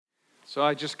So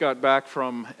I just got back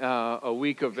from a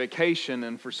week of vacation,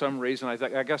 and for some reason,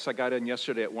 I guess I got in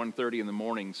yesterday at 1:30 in the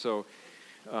morning. So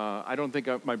I don't think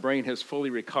my brain has fully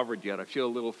recovered yet. I feel a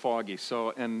little foggy.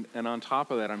 So and on top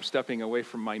of that, I'm stepping away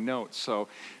from my notes. So,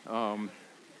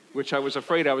 which I was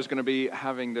afraid I was going to be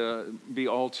having to be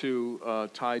all too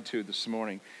tied to this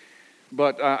morning.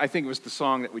 But I think it was the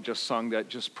song that we just sung that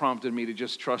just prompted me to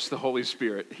just trust the Holy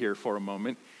Spirit here for a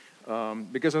moment,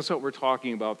 because that's what we're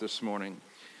talking about this morning.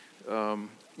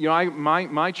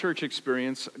 My church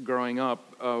experience growing up,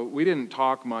 we didn't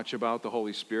talk much about the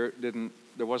Holy Spirit.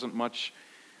 There wasn't much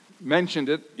mentioned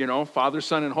it, Father,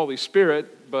 Son, and Holy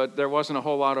Spirit, but there wasn't a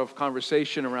whole lot of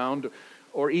conversation around,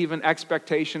 or even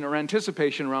expectation or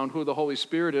anticipation around who the Holy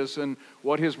Spirit is and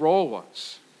what his role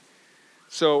was.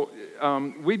 So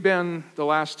we've been the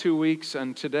last 2 weeks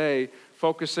and today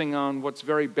focusing on what's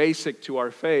very basic to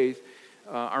our faith,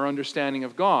 our understanding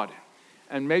of God.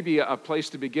 And maybe a place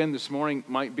to begin this morning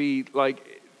might be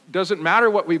like, does it matter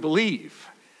what we believe?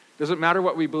 Does it matter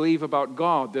what we believe about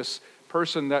God, this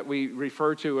person that we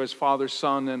refer to as Father,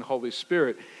 Son, and Holy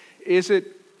Spirit? Is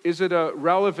it a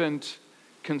relevant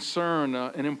concern,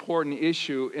 an important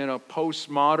issue in a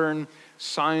postmodern,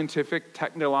 scientific,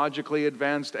 technologically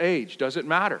advanced age? Does it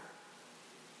matter?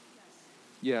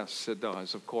 Yes, it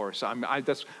does, of course. I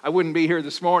wouldn't be here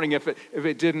this morning if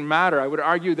it didn't matter. I would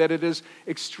argue that it is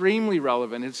extremely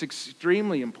relevant. It's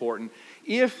extremely important.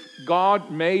 If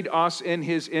God made us in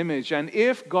his image, and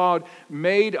if God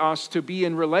made us to be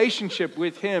in relationship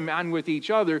with him and with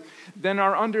each other, then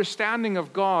our understanding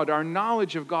of God, our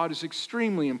knowledge of God is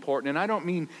extremely important. And I don't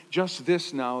mean just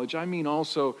this knowledge. I mean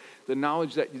also the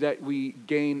knowledge that we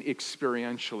gain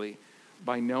experientially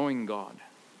by knowing God.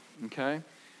 Okay?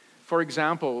 For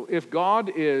example, if God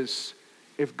is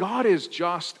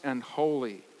just and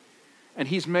holy, and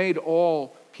he's made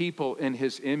all people in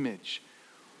his image,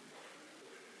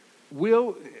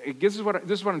 this is what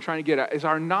I'm trying to get at, is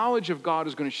our knowledge of God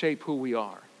is going to shape who we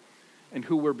are and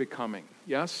who we're becoming.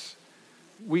 Yes?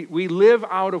 We live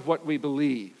out of what we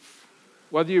believe.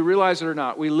 Whether you realize it or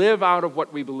not, we live out of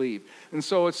what we believe. And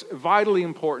so it's vitally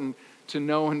important to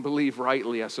know and believe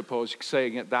rightly, I suppose,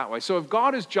 saying it that way. So if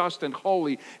God is just and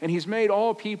holy, and he's made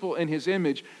all people in his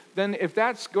image, then if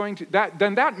that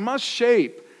must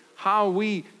shape how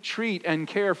we treat and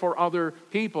care for other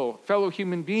people, fellow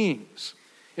human beings.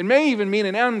 It may even mean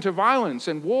an end to violence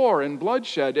and war and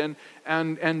bloodshed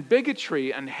and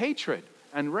bigotry and hatred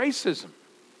and racism.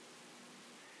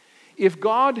 If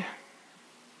God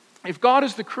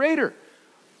is the creator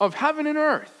of heaven and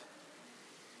earth,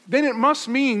 then it must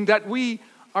mean that we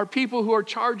are people who are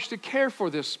charged to care for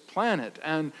this planet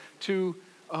and to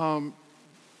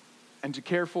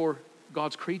care for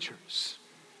God's creatures.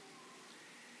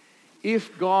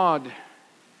 If God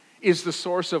is the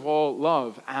source of all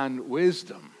love and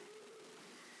wisdom,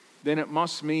 then it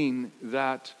must mean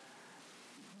that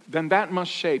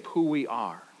must shape who we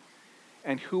are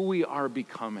and who we are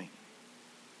becoming.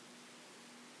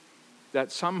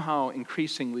 That somehow,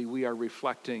 increasingly, we are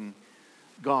reflecting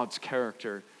God's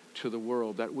character to the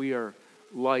world, that we are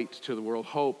light to the world,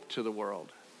 hope to the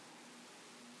world,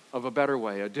 of a better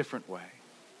way, a different way,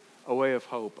 a way of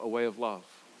hope, a way of love.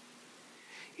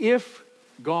 If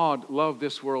God loved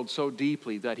this world so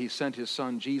deeply that he sent his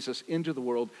son Jesus into the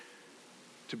world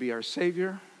to be our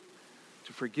Savior,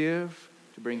 to forgive,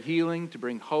 to bring healing, to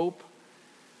bring hope,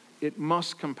 it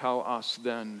must compel us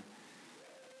then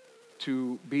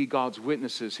to be God's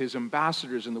witnesses, his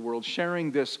ambassadors in the world,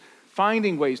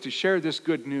 finding ways to share this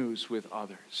good news with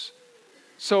others.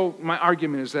 So my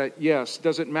argument is that, yes,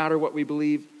 does it matter what we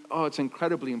believe? Oh, it's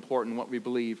incredibly important what we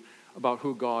believe about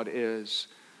who God is.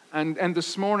 And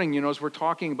this morning, as we're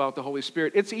talking about the Holy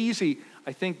Spirit, it's easy,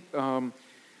 I think,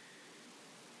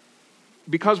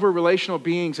 because we're relational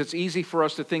beings, it's easy for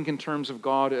us to think in terms of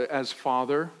God as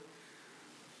Father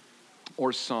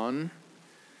or Son.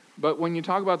 But when you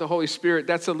talk about the Holy Spirit,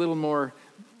 that's a little more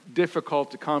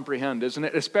difficult to comprehend, isn't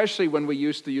it? Especially when we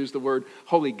used to use the word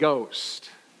Holy Ghost.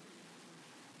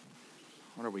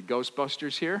 What are we,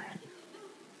 Ghostbusters here?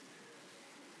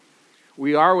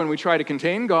 We are when we try to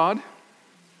contain God.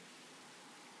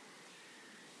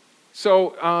 So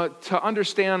to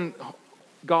understand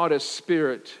God as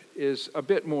Spirit is a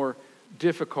bit more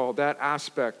difficult, that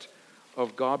aspect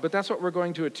of God. But that's what we're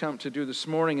going to attempt to do this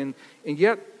morning. And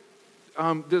yet,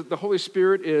 the Holy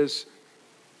Spirit is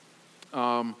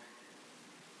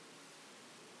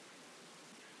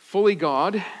fully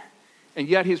God, and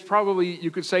yet he's probably,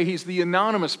 you could say, he's the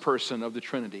anonymous person of the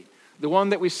Trinity, the one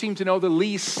that we seem to know the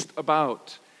least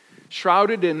about,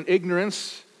 shrouded in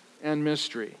ignorance and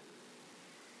mystery.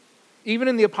 Even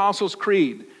in the Apostles'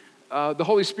 Creed, The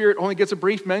Holy Spirit only gets a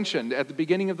brief mention at the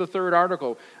beginning of the third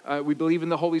article. We believe in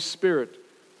the Holy Spirit.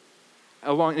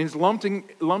 And it's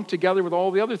lumped together with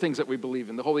all the other things that we believe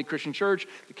in. The Holy Christian Church,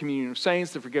 the communion of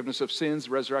saints, the forgiveness of sins,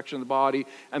 the resurrection of the body,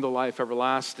 and the life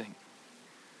everlasting.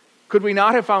 Could we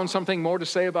not have found something more to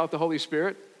say about the Holy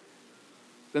Spirit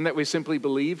than that we simply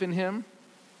believe in him?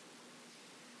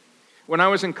 When I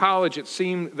was in college, it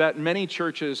seemed that many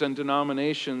churches and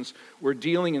denominations were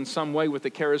dealing in some way with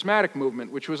the charismatic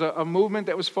movement, which was a movement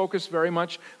that was focused very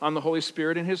much on the Holy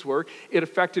Spirit and his work. It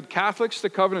affected Catholics, the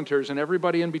Covenanters, and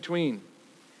everybody in between.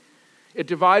 It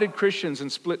divided Christians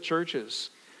and split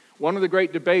churches. One of the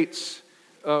great debates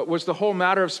was the whole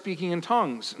matter of speaking in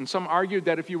tongues. And some argued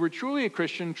that if you were truly a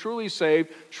Christian, truly saved,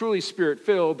 truly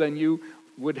Spirit-filled, then you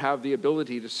would have the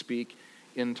ability to speak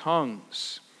in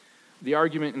tongues. The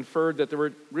argument inferred that there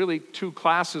were really two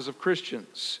classes of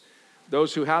Christians,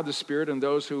 those who had the Spirit and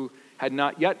those who had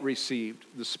not yet received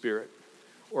the Spirit,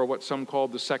 or what some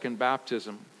called the second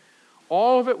baptism.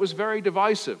 All of it was very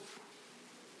divisive,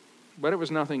 but it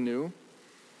was nothing new.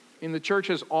 And the church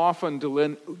has often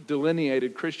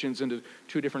delineated Christians into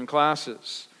two different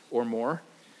classes or more: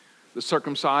 the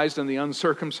circumcised and the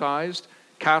uncircumcised,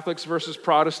 Catholics versus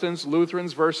Protestants,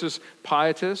 Lutherans versus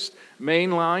Pietists,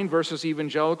 mainline versus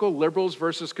evangelical, liberals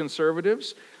versus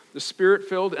conservatives, the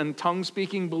Spirit-filled and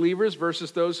tongue-speaking believers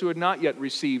versus those who had not yet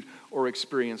received or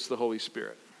experienced the Holy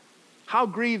Spirit. How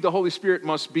grieved the Holy Spirit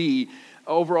must be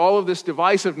over all of this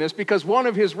divisiveness, because one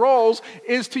of his roles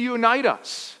is to unite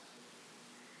us,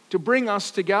 to bring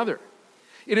us together.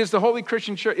 It is the Holy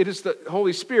Christian Church, it is the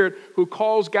Holy Spirit who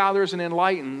calls, gathers, and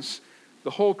enlightens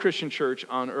the whole Christian church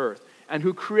on earth, and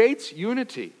who creates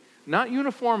unity, not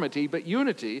uniformity, but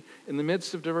unity in the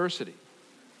midst of diversity.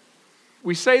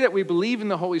 We say that we believe in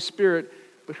the Holy Spirit,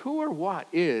 but who or what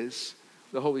is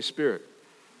the Holy Spirit?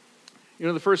 You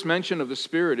know, the first mention of the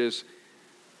Spirit is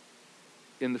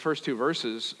in the first two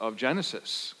verses of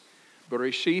Genesis.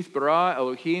 Bereshith bara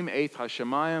Elohim et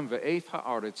hashamayim ve'et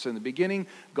ha'aretz. In the beginning,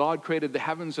 God created the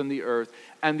heavens and the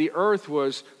earth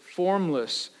was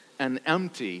formless and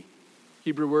empty.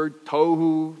 Hebrew word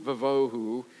tohu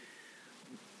vavohu.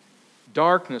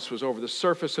 Darkness was over the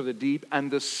surface of the deep, and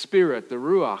the Spirit, the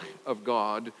Ruach of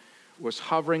God, was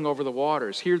hovering over the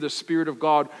waters. Here the Spirit of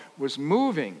God was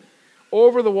moving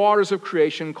over the waters of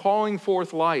creation, calling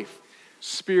forth life.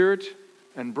 Spirit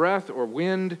and breath or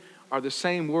wind are the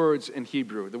same words in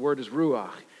Hebrew. The word is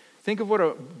ruach. Think of what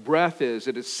a breath is.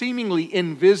 It is seemingly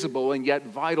invisible and yet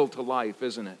vital to life,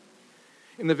 isn't it?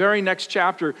 In the very next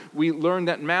chapter, we learn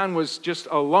that man was just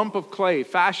a lump of clay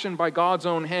fashioned by God's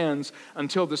own hands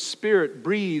until the Spirit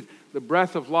breathed the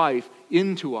breath of life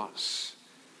into us.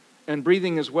 And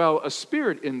breathing as well a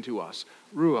spirit into us,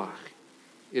 ruach.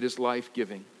 It is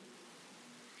life-giving.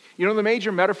 You know, the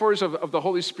major metaphors of the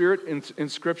Holy Spirit in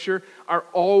Scripture are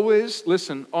always,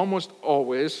 listen, almost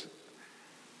always,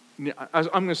 I'm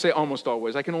going to say almost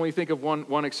always. I can only think of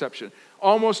one exception.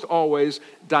 Almost always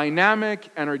dynamic,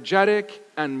 energetic,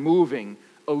 and moving.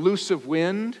 Elusive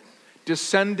wind,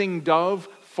 descending dove,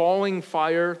 falling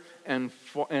fire, and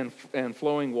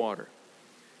flowing water.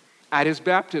 At his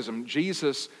baptism,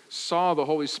 Jesus saw the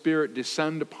Holy Spirit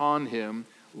descend upon him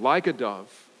like a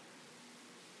dove.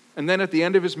 And then at the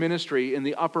end of his ministry in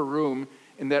the upper room,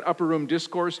 in that upper room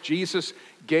discourse, Jesus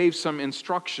gave some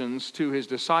instructions to his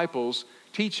disciples,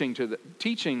 teaching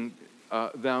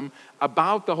them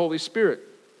about the Holy Spirit.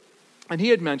 And he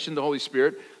had mentioned the Holy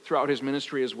Spirit throughout his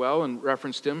ministry as well and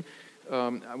referenced him.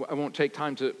 I won't take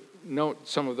time to note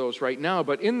some of those right now,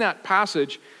 but in that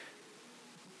passage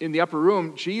in the upper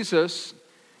room, Jesus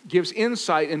gives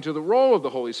insight into the role of the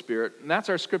Holy Spirit. And that's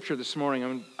our scripture this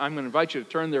morning. I'm going to invite you to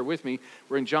turn there with me.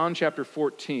 We're in John chapter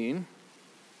 14.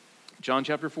 John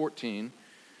chapter 14,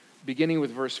 beginning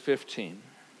with verse 15.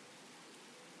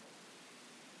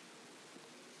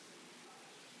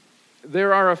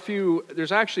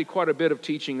 There's actually quite a bit of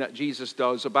teaching that Jesus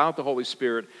does about the Holy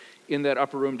Spirit in that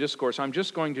upper room discourse. I'm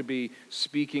just going to be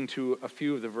speaking to a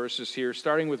few of the verses here,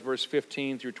 starting with verse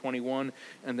 15 through 21,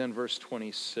 and then verse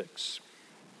 26.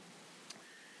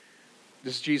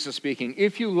 This is Jesus speaking.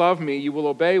 If you love me, you will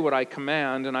obey what I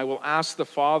command, and I will ask the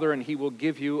Father, and he will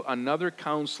give you another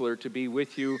counselor to be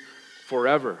with you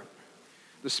forever,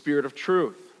 the Spirit of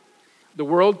truth. The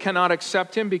world cannot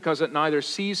accept him because it neither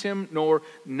sees him nor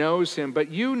knows him,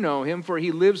 but you know him, for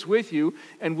he lives with you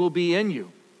and will be in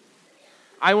you.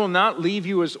 I will not leave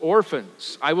you as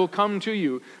orphans. I will come to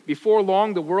you. Before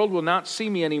long, the world will not see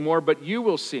me anymore, but you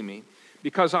will see me.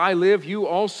 Because I live, you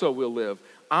also will live.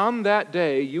 On that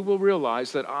day, you will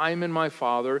realize that I am in my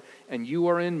Father, and you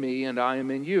are in me, and I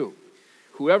am in you.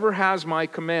 Whoever has my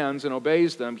commands and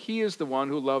obeys them, he is the one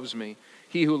who loves me.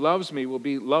 He who loves me will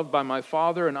be loved by my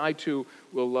Father, and I too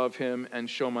will love him and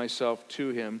show myself to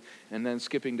him." And then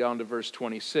skipping down to verse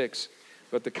 26,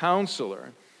 "But the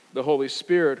Counselor, the Holy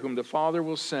Spirit, whom the Father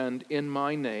will send in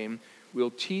my name,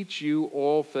 will teach you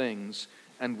all things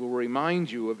and will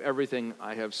remind you of everything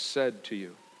I have said to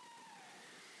you."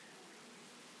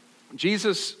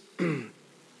 Jesus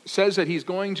says that he's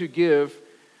going to give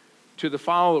to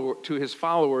his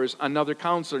followers another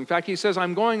counselor. In fact, he says,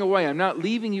 "I'm going away. I'm not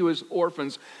leaving you as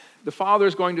orphans. The Father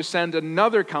is going to send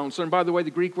another counselor." And by the way,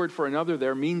 the Greek word for another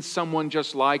there means someone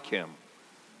just like him.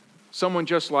 Someone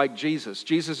just like Jesus.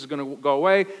 Jesus is going to go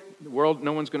away. The world,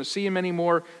 no one's going to see him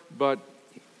anymore, but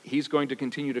he's going to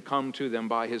continue to come to them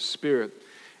by his Spirit.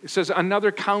 It says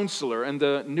another counselor, and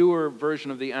the newer version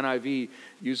of the NIV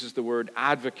uses the word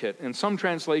advocate. And some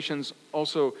translations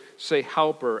also say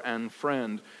helper and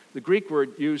friend. The Greek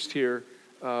word used here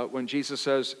when Jesus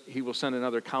says he will send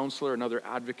another counselor, another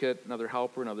advocate, another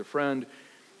helper, another friend,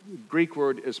 the Greek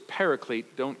word is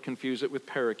paraclete. Don't confuse it with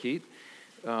parakeet.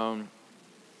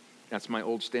 That's my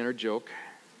old standard joke.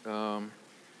 And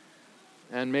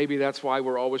maybe that's why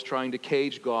we're always trying to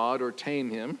cage God or tame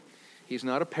him. He's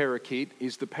not a parakeet,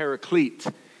 he's the paraclete.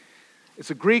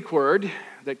 It's a Greek word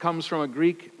that comes from a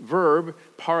Greek verb,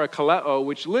 parakaleo,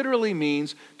 which literally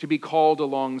means to be called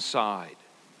alongside.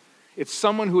 It's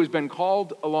someone who has been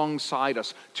called alongside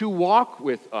us, to walk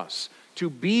with us, to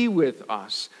be with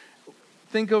us.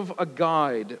 Think of a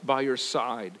guide by your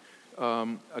side.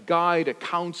 A guide, a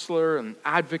counselor, an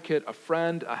advocate, a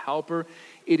friend, a helper.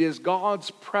 It is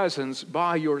God's presence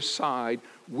by your side,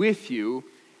 with you,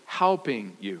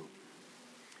 helping you.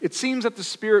 It seems that the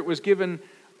Spirit was given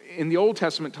in the Old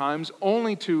Testament times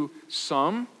only to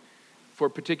some for a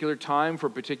particular time, for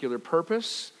a particular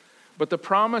purpose. But the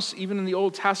promise, even in the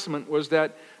Old Testament, was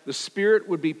that the Spirit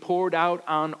would be poured out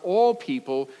on all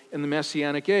people in the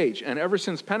Messianic age. And ever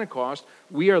since Pentecost,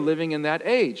 we are living in that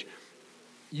age.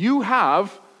 You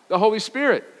have the Holy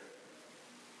Spirit.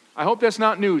 I hope that's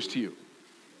not news to you.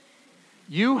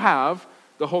 You have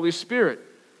the Holy Spirit.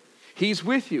 He's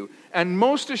with you, and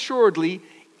most assuredly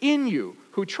in you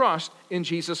who trust in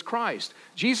Jesus Christ.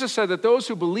 Jesus said that those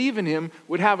who believe in him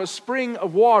would have a spring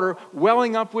of water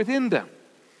welling up within them.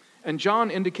 And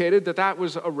John indicated that that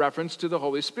was a reference to the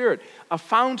Holy Spirit. A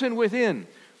fountain within,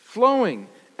 flowing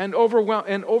and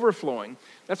overflowing.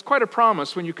 That's quite a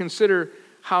promise when you consider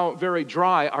how very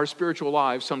dry our spiritual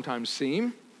lives sometimes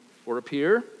seem or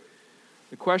appear.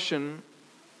 The question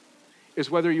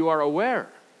is whether you are aware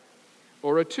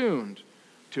or attuned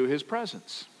to his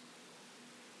presence.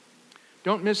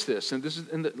 Don't miss this. And this is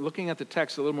looking at the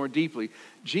text a little more deeply.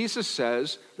 Jesus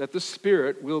says that the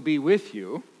Spirit will be with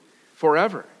you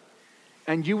forever.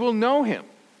 And you will know him.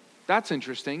 That's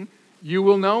interesting. You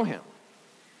will know him.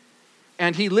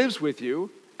 And he lives with you.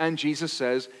 And Jesus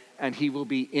says, and he will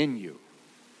be in you.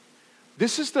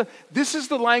 This is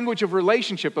the language of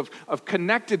relationship, of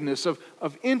connectedness,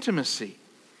 of intimacy.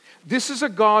 This is a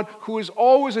God who is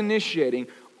always initiating,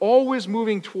 always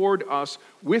moving toward us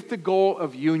with the goal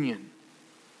of union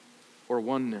or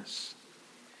oneness.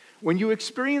 When you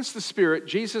experience the Spirit,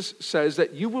 Jesus says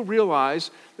that you will realize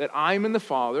that I am in the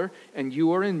Father, and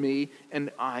you are in me,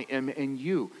 and I am in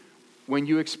you. When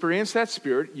you experience that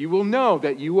Spirit, you will know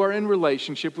that you are in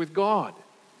relationship with God.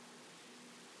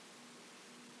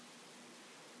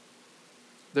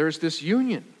 There's this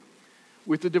union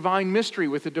with the divine mystery,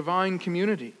 with the divine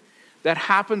community that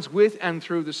happens with and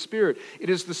through the Spirit. It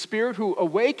is the Spirit who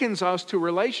awakens us to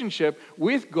relationship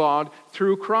with God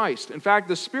through Christ. In fact,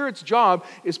 the Spirit's job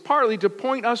is partly to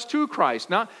point us to Christ.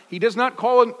 He does not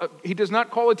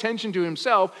call attention to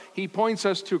himself. He points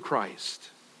us to Christ.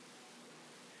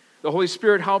 The Holy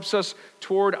Spirit helps us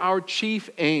toward our chief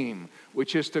aim,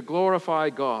 which is to glorify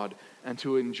God and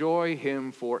to enjoy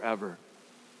him forever.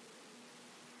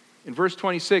 In verse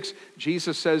 26,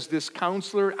 Jesus says, this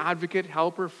counselor, advocate,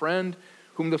 helper, friend,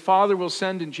 whom the Father will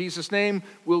send in Jesus' name,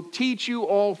 will teach you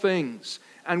all things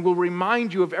and will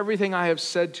remind you of everything I have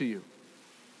said to you.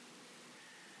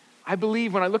 I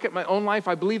believe, when I look at my own life,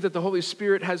 I believe that the Holy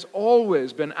Spirit has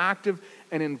always been active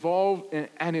and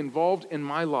involved in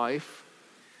my life.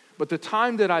 But the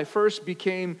time that I first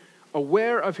became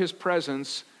aware of his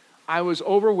presence, I was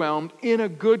overwhelmed in a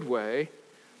good way,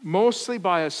 mostly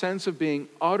by a sense of being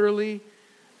utterly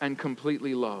and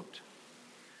completely loved.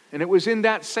 And it was in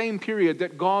that same period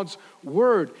that God's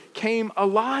Word came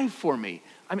alive for me.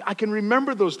 I can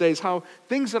remember those days, how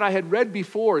things that I had read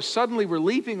before suddenly were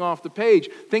leaping off the page.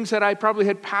 Things that I probably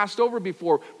had passed over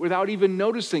before without even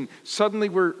noticing suddenly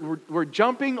were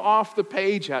jumping off the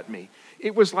page at me.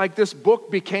 it was like this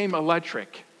book became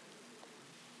electric.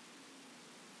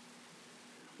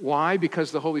 Why?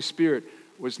 Because the Holy Spirit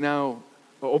was now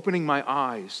opening my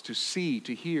eyes to see,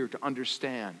 to hear, to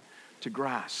understand, to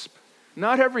grasp.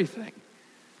 Not everything,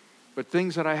 but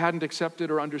things that I hadn't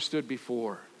accepted or understood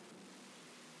before.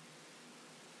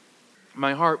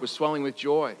 My heart was swelling with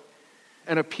joy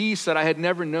and a peace that I had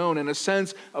never known, and a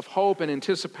sense of hope and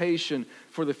anticipation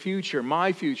for the future,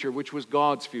 my future, which was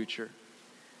God's future.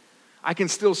 I can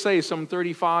still say some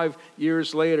 35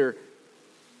 years later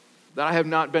that I have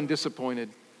not been disappointed.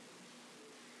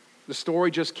 The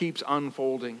story just keeps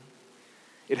unfolding.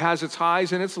 It has its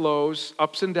highs and its lows,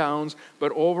 ups and downs,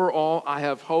 but overall I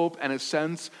have hope and a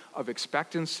sense of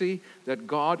expectancy that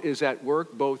God is at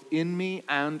work both in me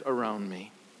and around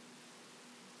me.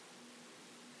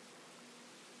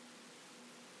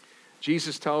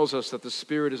 Jesus tells us that the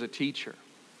Spirit is a teacher,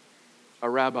 a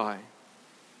rabbi,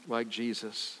 like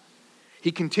Jesus.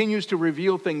 He continues to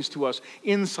reveal things to us,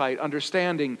 insight,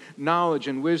 understanding, knowledge,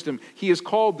 and wisdom. He is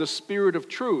called the Spirit of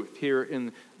truth here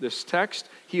in this text.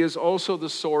 He is also the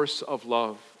source of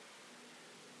love.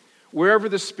 Wherever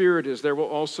the Spirit is, there will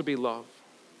also be love.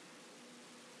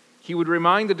 He would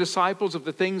remind the disciples of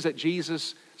the things that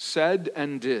Jesus said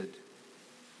and did.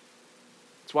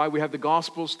 That's why we have the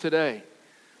Gospels today.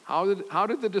 How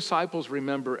did the disciples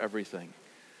remember everything?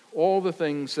 All the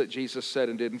things that Jesus said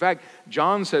and did. In fact,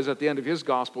 John says at the end of his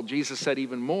gospel, Jesus said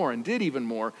even more and did even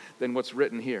more than what's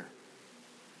written here.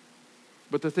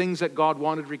 But the things that God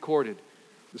wanted recorded,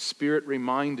 the Spirit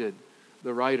reminded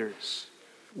the writers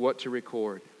what to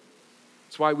record.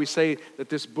 That's why we say that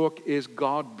this book is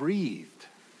God-breathed,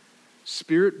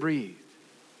 Spirit-breathed.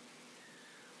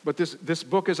 But this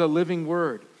book is a living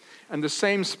word. And the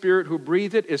same Spirit who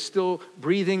breathed it is still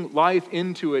breathing life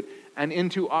into it and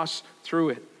into us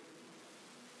through it.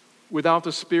 Without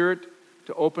the Spirit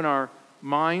to open our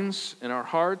minds and our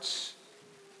hearts,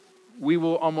 we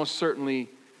will almost certainly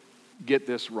get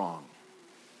this wrong.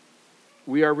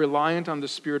 We are reliant on the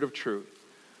Spirit of truth,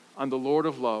 on the Lord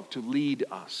of love to lead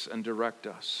us and direct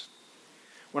us.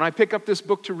 When I pick up this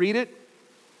book to read it,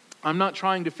 I'm not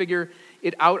trying to figure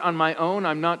it out on my own.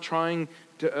 I'm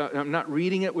not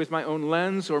reading it with my own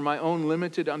lens or my own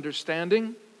limited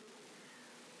understanding.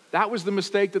 That was the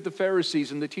mistake that the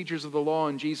Pharisees and the teachers of the law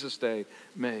in Jesus' day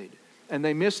made. And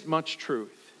they missed much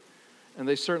truth. And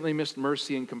they certainly missed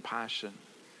mercy and compassion.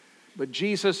 But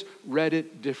Jesus read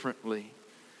it differently.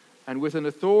 And with an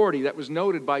authority that was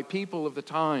noted by people of the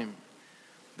time.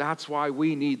 That's why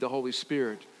we need the Holy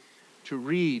Spirit to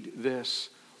read this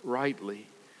rightly.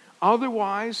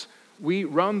 Otherwise, we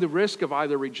run the risk of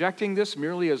either rejecting this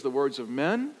merely as the words of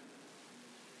men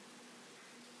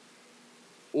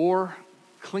or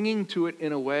clinging to it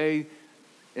in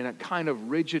a kind of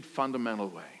rigid, fundamental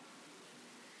way.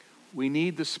 We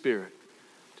need the Spirit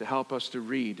to help us to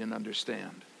read and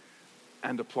understand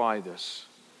and apply this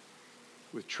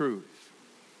with truth,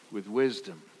 with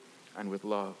wisdom, and with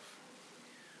love.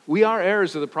 We are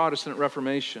heirs of the Protestant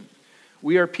Reformation.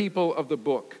 We are people of the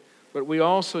book. But we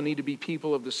also need to be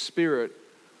people of the Spirit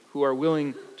who are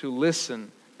willing to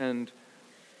listen and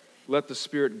let the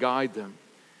Spirit guide them.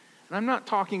 And I'm not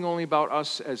talking only about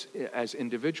us as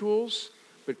individuals,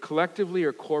 but collectively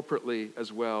or corporately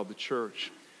as well, the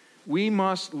church. We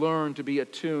must learn to be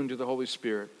attuned to the Holy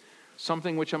Spirit,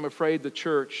 something which I'm afraid the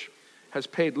church has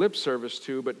paid lip service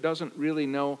to, but doesn't really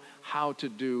know how to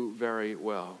do very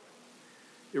well.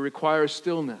 It requires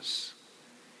stillness,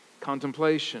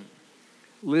 contemplation,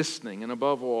 listening, and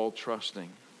above all, trusting.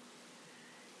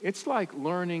 It's like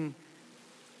learning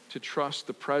to trust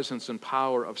the presence and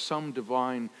power of some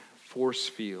divine force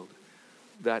field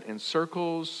that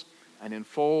encircles and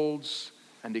enfolds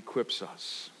and equips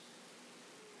us.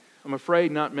 I'm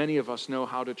afraid not many of us know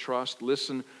how to trust,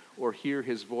 listen, or hear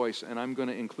His voice, and I'm going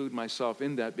to include myself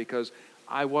in that because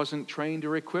I wasn't trained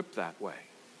or equipped that way.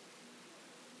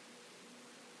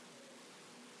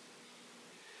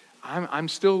 I'm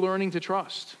still learning to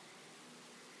trust.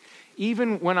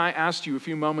 Even when I asked you a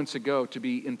few moments ago to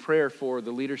be in prayer for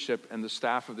the leadership and the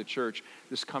staff of the church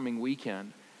this coming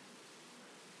weekend,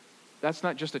 that's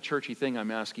not just a churchy thing I'm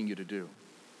asking you to do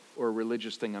or a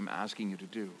religious thing I'm asking you to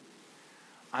do.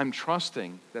 I'm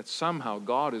trusting that somehow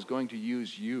God is going to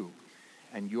use you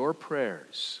and your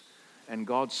prayers and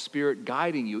God's Spirit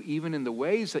guiding you, even in the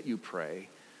ways that you pray,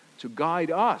 to guide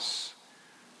us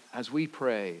as we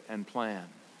pray and plan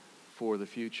for the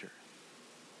future.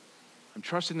 I'm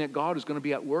trusting that God is going to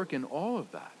be at work in all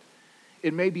of that.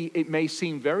 It may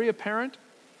seem very apparent,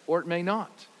 or it may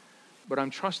not. But I'm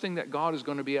trusting that God is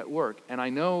going to be at work. And I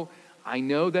know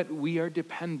that we are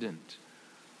dependent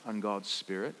on God's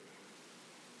Spirit.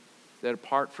 that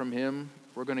apart from him,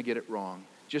 we're going to get it wrong.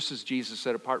 Just as Jesus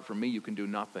said, apart from me, you can do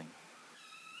nothing.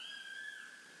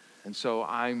 And so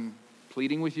I'm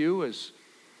pleading with you as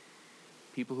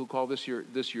people who call this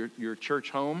your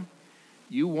church home.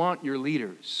 You want your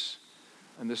leaders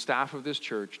and the staff of this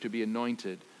church to be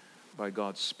anointed by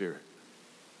God's Spirit.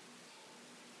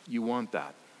 You want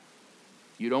that.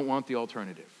 You don't want the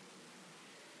alternative.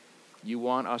 You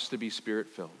want us to be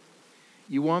Spirit-filled.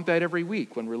 You want that every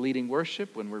week when we're leading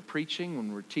worship, when we're preaching,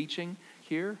 when we're teaching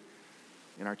here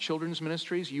in our children's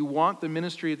ministries. You want the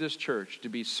ministry of this church to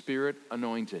be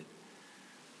Spirit-anointed.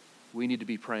 We need to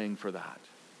be praying for that.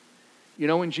 You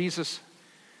know, when Jesus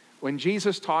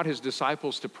taught his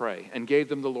disciples to pray and gave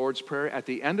them the Lord's Prayer, at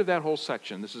the end of that whole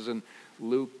section, this is in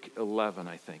Luke 11,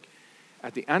 I think.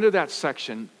 At the end of that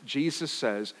section, Jesus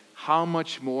says, how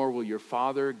much more will your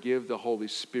Father give the Holy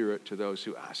Spirit to those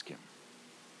who ask him?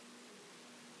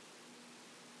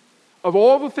 Of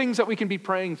all the things that we can be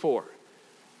praying for,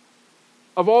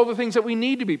 of all the things that we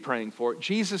need to be praying for,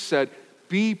 Jesus said,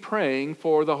 be praying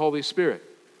for the Holy Spirit.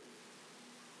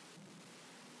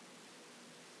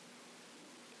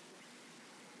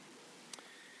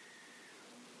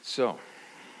 So,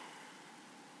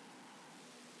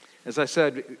 as I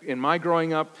said, in my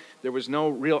growing up, there was no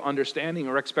real understanding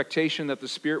or expectation that the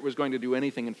Spirit was going to do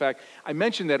anything. In fact, I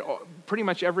mentioned that pretty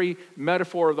much every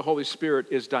metaphor of the Holy Spirit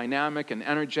is dynamic and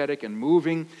energetic and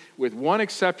moving, with one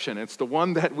exception. It's the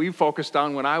one that we focused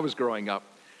on when I was growing up,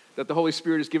 that the Holy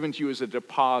Spirit is given to you as a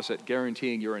deposit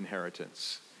guaranteeing your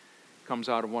inheritance. It comes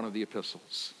out of one of the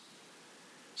epistles.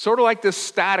 Sort of like this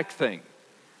static thing.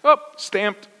 Oh,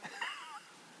 stamped.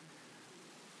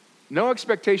 No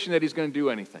expectation that he's going to do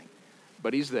anything,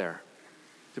 but he's there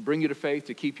to bring you to faith,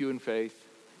 to keep you in faith.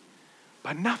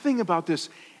 But nothing about this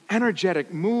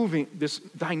energetic, moving, this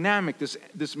dynamic,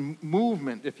 this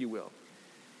movement, if you will.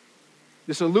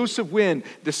 This elusive wind,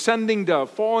 descending dove,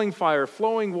 falling fire,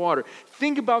 flowing water.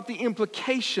 Think about the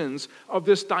implications of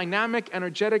this dynamic,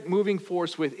 energetic, moving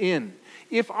force within.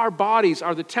 If our bodies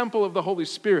are the temple of the Holy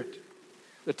Spirit,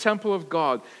 the temple of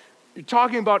God, you're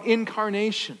talking about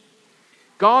incarnation.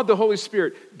 God, the Holy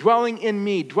Spirit, dwelling in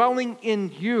me, dwelling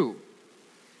in you,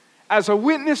 as a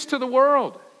witness to the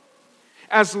world,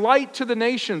 as light to the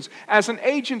nations, as an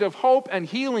agent of hope and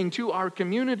healing to our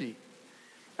community,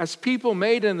 as people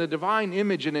made in the divine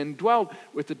image and indwelt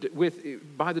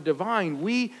by the divine.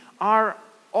 We are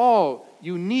all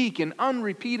unique and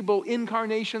unrepeatable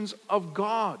incarnations of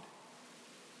God.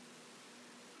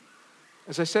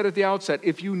 As I said at the outset,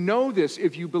 if you know this,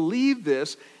 if you believe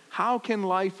this, how can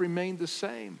life remain the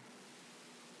same?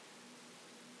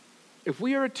 If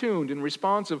we are attuned and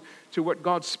responsive to what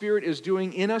God's Spirit is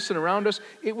doing in us and around us,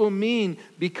 it will mean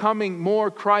becoming more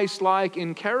Christ-like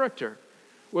in character,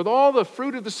 with all the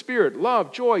fruit of the Spirit: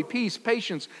 love, joy, peace,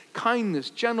 patience,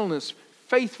 kindness, gentleness,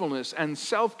 faithfulness, and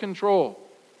self-control.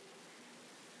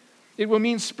 It will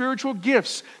mean spiritual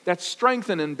gifts that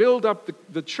strengthen and build up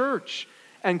the church,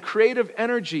 and creative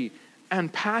energy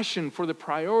and passion for the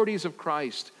priorities of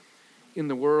Christ in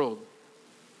the world.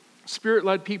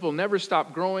 Spirit-led people never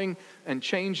stop growing and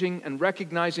changing and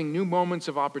recognizing new moments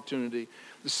of opportunity.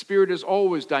 The Spirit is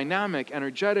always dynamic,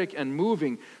 energetic, and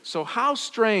moving. So how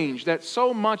strange that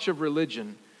so much of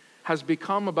religion has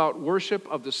become about worship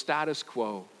of the status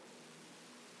quo.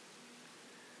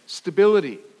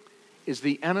 Stability is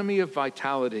the enemy of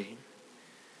vitality.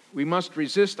 We must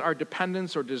resist our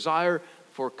dependence or desire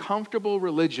for comfortable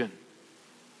religion.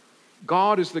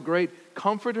 God is the great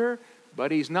comforter, but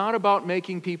he's not about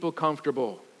making people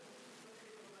comfortable.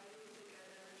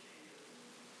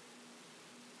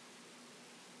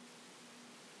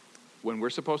 When we're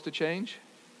supposed to change?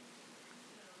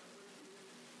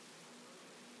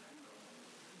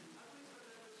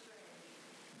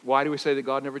 Why do we say that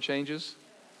God never changes?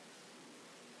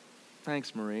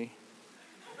 Thanks, Marie.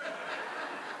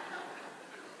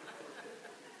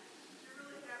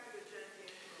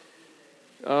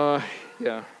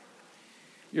 Yeah.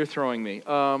 You're throwing me.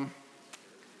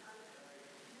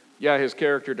 Yeah, his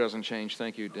character doesn't change.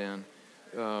 Thank you, Dan.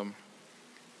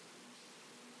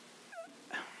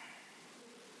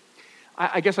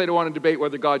 I guess I don't want to debate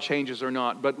whether God changes or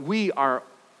not, but we are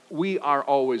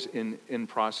always in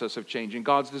process of changing.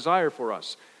 God's desire for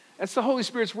us. That's the Holy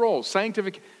Spirit's role.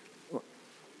 Sanctification.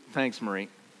 Thanks, Marie.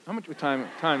 How much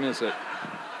time is it?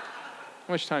 How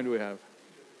much time do we have?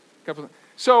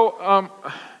 So,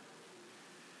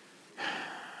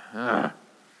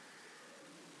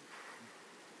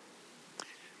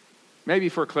 maybe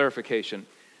for clarification,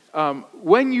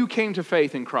 when you came to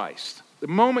faith in Christ, the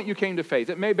moment you came to faith,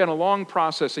 it may have been a long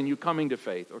process in you coming to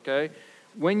faith, okay?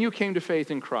 When you came to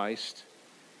faith in Christ,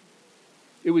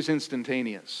 It was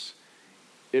instantaneous.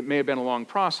 It may have been a long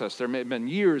process. There may have been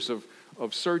years of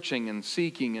searching and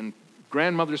seeking and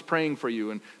grandmothers praying for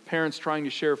you and parents trying to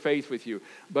share faith with you.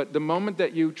 But the moment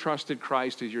that you trusted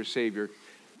Christ as your Savior,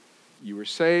 you were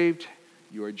saved,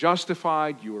 you are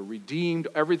justified, you are redeemed.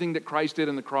 Everything that Christ did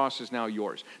on the cross is now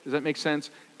yours. Does that make sense?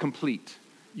 Complete.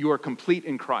 You are complete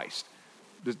in Christ.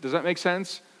 Does that make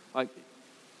sense? Like,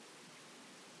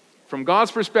 from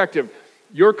God's perspective,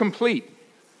 you're complete.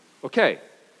 Okay.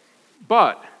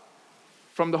 But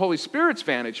from the Holy Spirit's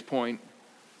vantage point,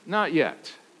 not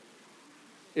yet.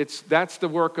 That's the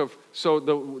work of, so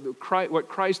what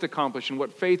Christ accomplished and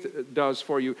what faith does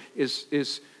for you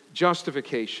is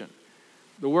justification.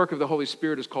 The work of the Holy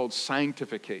Spirit is called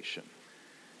sanctification.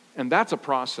 And that's a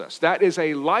process. That is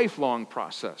a lifelong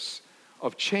process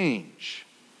of change.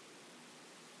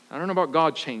 I don't know about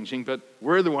God changing, but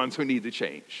we're the ones who need to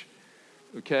change.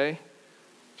 Okay?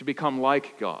 To become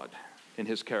like God in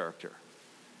His character.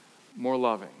 More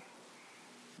loving,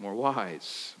 more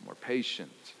wise, more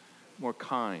patient, more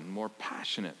kind, more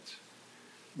passionate,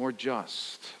 more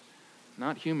just.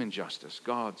 Not human justice,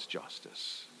 God's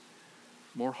justice.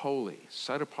 More holy,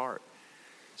 set apart.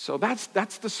 So that's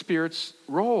the Spirit's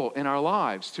role in our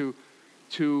lives,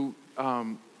 to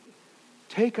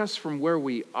take us from where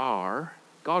we are.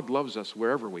 God loves us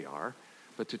wherever we are,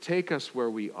 but to take us where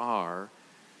we are,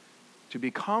 to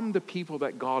become the people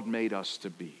that God made us to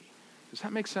be. Does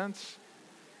that make sense?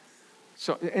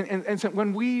 So, and so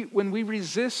when we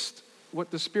resist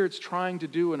what the Spirit's trying to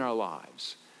do in our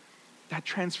lives, that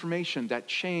transformation, that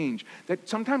change, that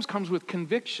sometimes comes with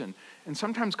conviction and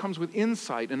sometimes comes with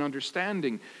insight and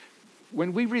understanding.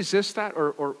 When we resist that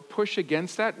or push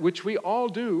against that, which we all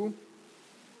do,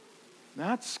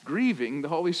 that's grieving the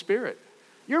Holy Spirit.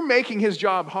 You're making His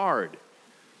job hard,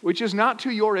 which is not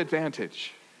to your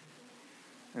advantage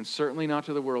and certainly not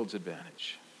to the world's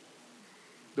advantage.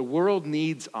 The world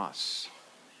needs us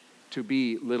to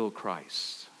be little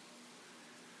Christ.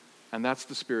 And that's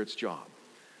the Spirit's job.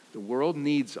 The world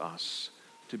needs us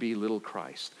to be little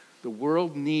Christ. The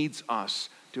world needs us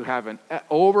to have an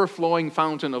overflowing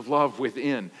fountain of love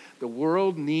within. The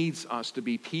world needs us to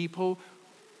be people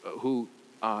who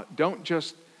don't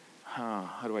just,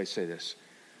 how do I say this?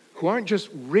 Who aren't just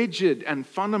rigid and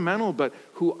fundamental, but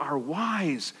who are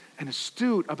wise and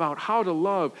astute about how to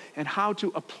love and how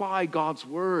to apply God's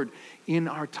word in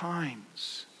our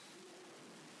times.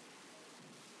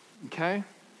 Okay?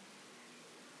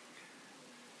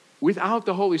 Without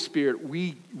the Holy Spirit,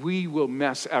 we will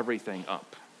mess everything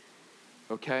up.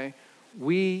 Okay?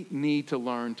 We need to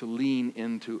learn to lean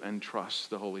into and trust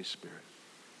the Holy Spirit.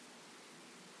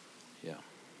 Yeah.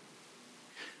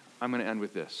 I'm going to end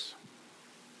with this.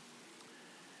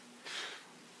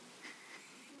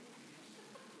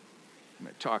 I'm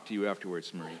going to talk to you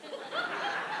afterwards, Marie.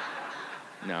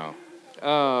 No.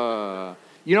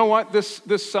 You know what?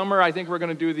 This summer, I think we're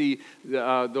going to do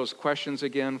those questions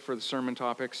again for the sermon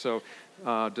topic. So,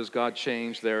 does God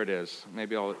change? There it is.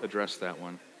 Maybe I'll address that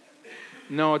one.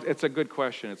 No, it's a good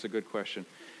question. It's a good question.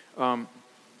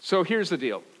 So here's the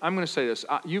deal. I'm going to say this.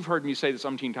 You've heard me say this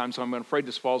umpteen times, so I'm afraid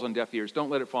this falls on deaf ears.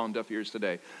 Don't let it fall on deaf ears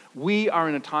today. We are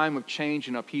in a time of change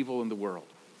and upheaval in the world,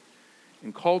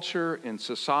 in culture, in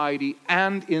society,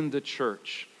 and in the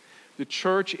church. The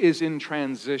church is in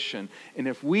transition. And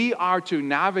if we are to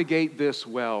navigate this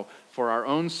well for our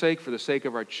own sake, for the sake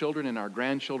of our children and our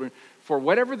grandchildren, for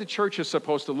whatever the church is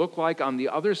supposed to look like on the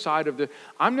other side of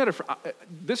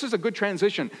this is a good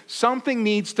transition. Something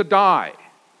needs to die.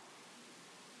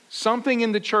 Something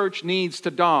in the church needs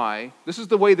to die. This is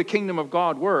the way the kingdom of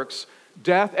God works.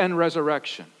 Death and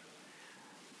resurrection.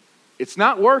 It's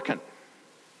not working.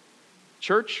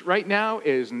 Church right now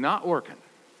is not working.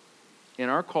 In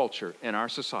our culture, in our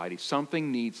society, something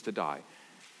needs to die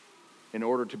in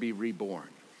order to be reborn.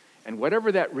 And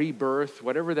whatever that rebirth,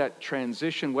 whatever that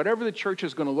transition, whatever the church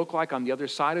is going to look like on the other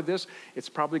side of this, it's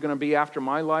probably going to be after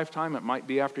my lifetime. It might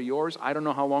be after yours. I don't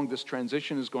know how long this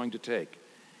transition is going to take.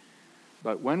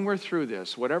 But when we're through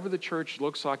this, whatever the church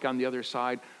looks like on the other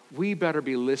side, we better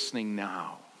be listening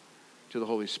now to the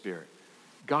Holy Spirit,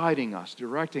 guiding us,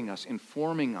 directing us,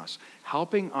 informing us,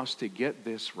 helping us to get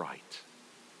this right.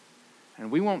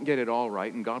 And we won't get it all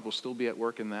right, and God will still be at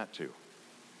work in that too,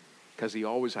 because He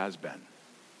always has been.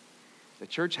 The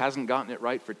church hasn't gotten it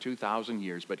right for 2,000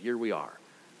 years, but here we are.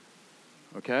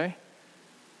 Okay?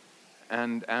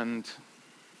 And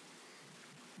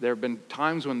there have been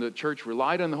times when the church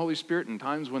relied on the Holy Spirit and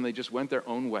times when they just went their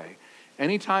own way.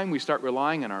 Anytime we start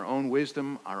relying on our own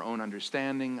wisdom, our own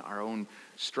understanding, our own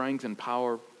strength and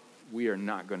power, we are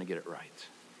not going to get it right.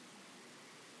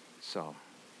 So,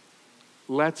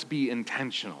 let's be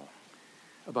intentional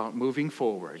about moving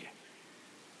forward,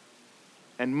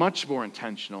 and much more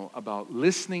intentional about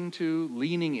listening to,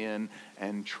 leaning in,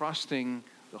 and trusting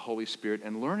the Holy Spirit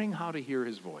and learning how to hear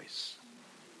his voice.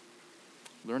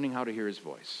 Learning how to hear his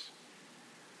voice.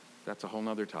 That's a whole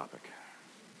nother topic.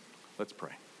 Let's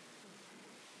pray.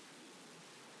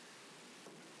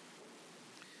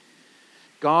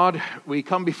 God, we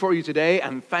come before you today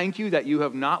and thank you that you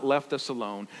have not left us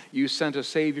alone. You sent a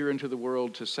Savior into the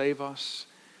world to save us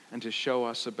and to show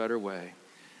us a better way.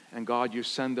 And God, you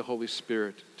send the Holy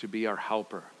Spirit to be our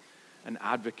helper, an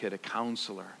advocate, a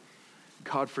counselor.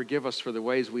 God, forgive us for the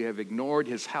ways we have ignored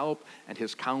his help and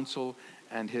his counsel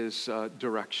and his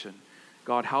direction.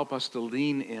 God, help us to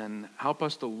lean in. Help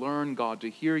us to learn, God, to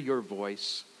hear your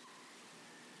voice.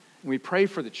 We pray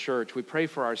for the church. We pray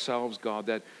for ourselves, God,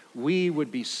 that we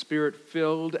would be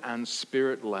Spirit-filled and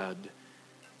Spirit-led.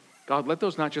 God, let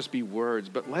those not just be words,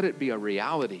 but let it be a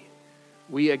reality.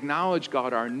 We acknowledge,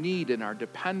 God, our need and our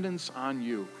dependence on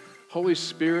you. Holy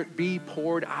Spirit, be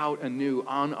poured out anew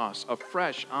on us,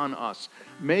 afresh on us.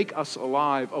 Make us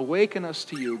alive. Awaken us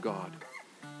to you, God,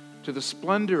 to the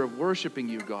splendor of worshiping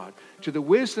you, God, to the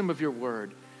wisdom of your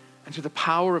word, and to the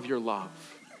power of your love.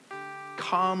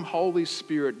 Come, Holy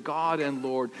Spirit, God and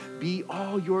Lord, be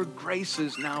all your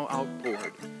graces now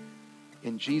outpoured.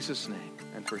 In Jesus' name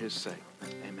and for his sake,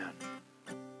 amen.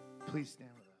 Please stand.